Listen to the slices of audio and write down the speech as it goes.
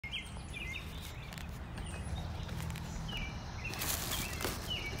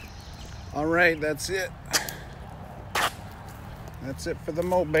All right, that's it. That's it for the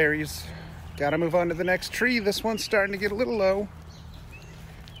mulberries. Gotta move on to the next tree. This one's starting to get a little low.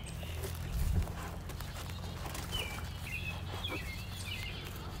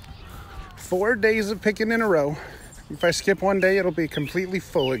 Four days of picking in a row. If I skip one day, it'll be completely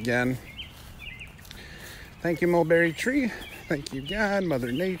full again. Thank you, mulberry tree. Thank you, God,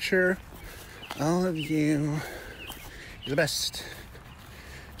 Mother Nature, all of you. You're the best.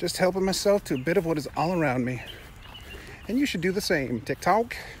 Just helping myself to a bit of what is all around me. And you should do the same.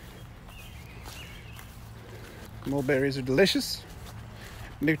 TikTok. Mulberries are delicious,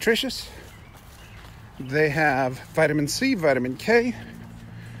 nutritious. They have vitamin C, vitamin K,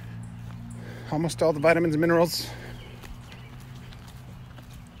 almost all the vitamins and minerals.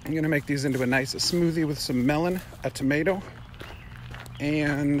 I'm gonna make these into a nice smoothie with some melon, a tomato,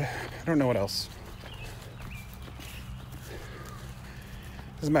 and I don't know what else.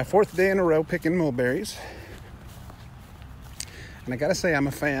 This is my fourth day in a row picking mulberries. And I gotta say, I'm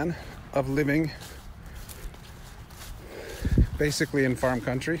a fan of living basically in farm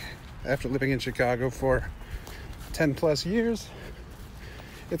country. After living in Chicago for 10 plus years,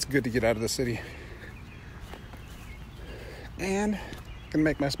 it's good to get out of the city. And I'm gonna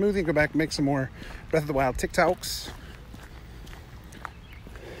make my smoothie, go back and make some more Breath of the Wild TikToks.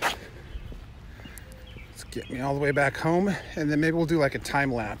 Let's get me all the way back home, and then maybe we'll do like a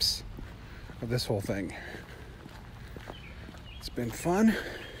time lapse of this whole thing. It's been fun.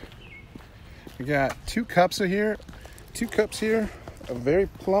 We got two cups here of very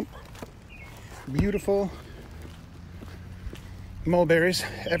plump, beautiful mulberries.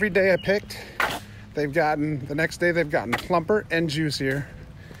 Every day I picked, the next day they've gotten plumper and juicier.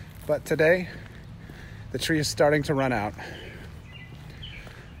 But today, the tree is starting to run out.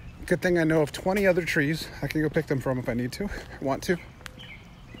 Good thing I know of 20 other trees I can go pick them from if I need to, want to.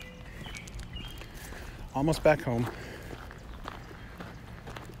 Almost back home.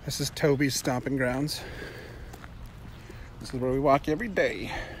 This is Toby's stomping grounds. This is where we walk every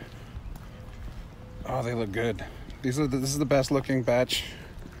day. Oh, they look good. This is the best looking batch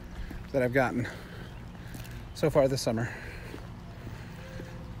that I've gotten so far this summer.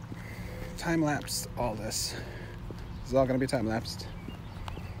 Time lapsed all this. This is all gonna be time lapsed.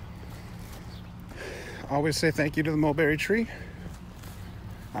 Always say thank you to the mulberry tree.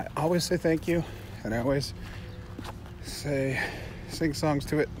 I always say thank you, and I always sing songs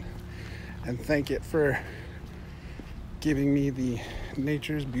to it and thank it for giving me the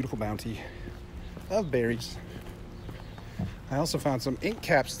nature's beautiful bounty of berries. I also found some ink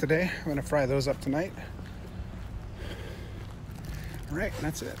caps today. I'm gonna fry those up tonight. All right,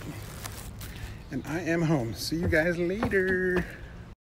 that's it. And I am home. See you guys later.